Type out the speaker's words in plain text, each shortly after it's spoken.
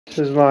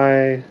This is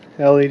my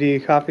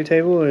LED coffee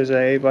table. There's an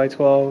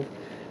 8x12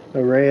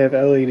 array of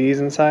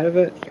LEDs inside of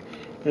it.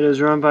 It is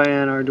run by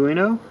an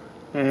Arduino,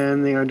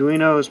 and the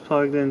Arduino is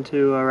plugged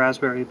into a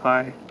Raspberry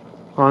Pi.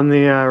 On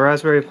the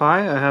Raspberry Pi,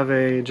 I have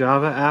a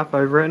Java app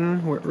I've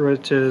written,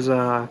 which is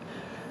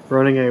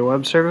running a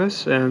web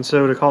service. And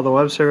so to call the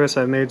web service,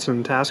 I've made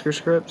some tasker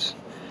scripts.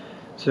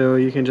 So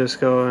you can just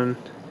go and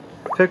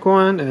pick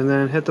one and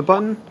then hit the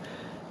button,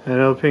 and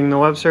it'll ping the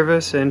web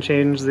service and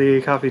change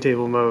the coffee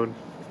table mode.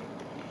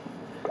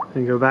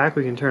 And go back,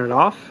 we can turn it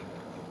off.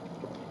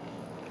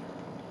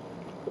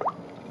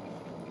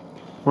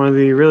 One of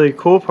the really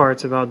cool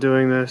parts about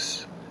doing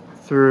this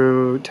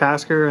through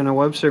Tasker and a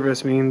web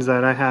service means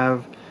that I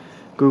have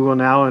Google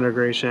Now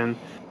integration.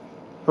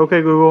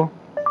 Okay Google,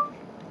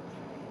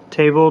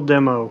 table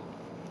demo.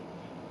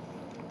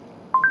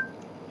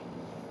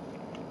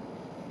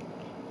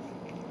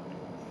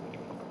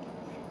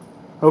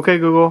 Okay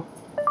Google,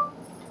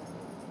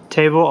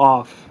 table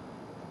off.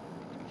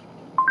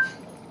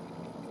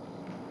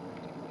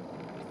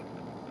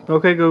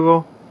 Okay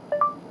Google,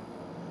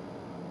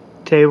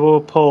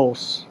 table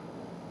pulse.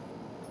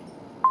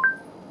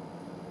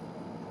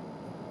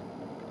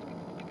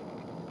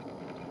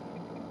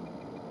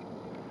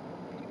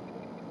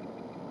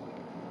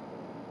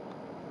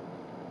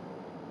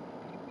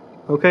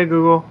 Okay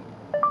Google,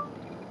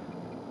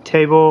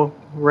 table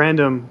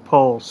random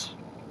pulse.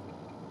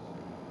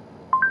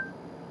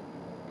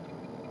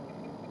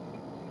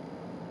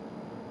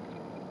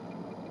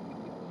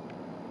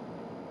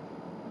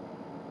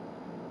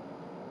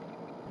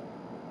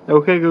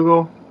 Okay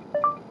Google,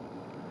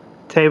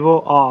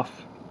 table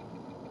off.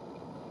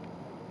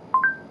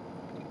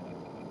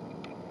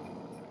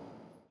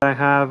 I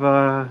have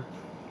a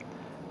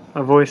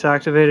voice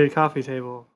activated coffee table.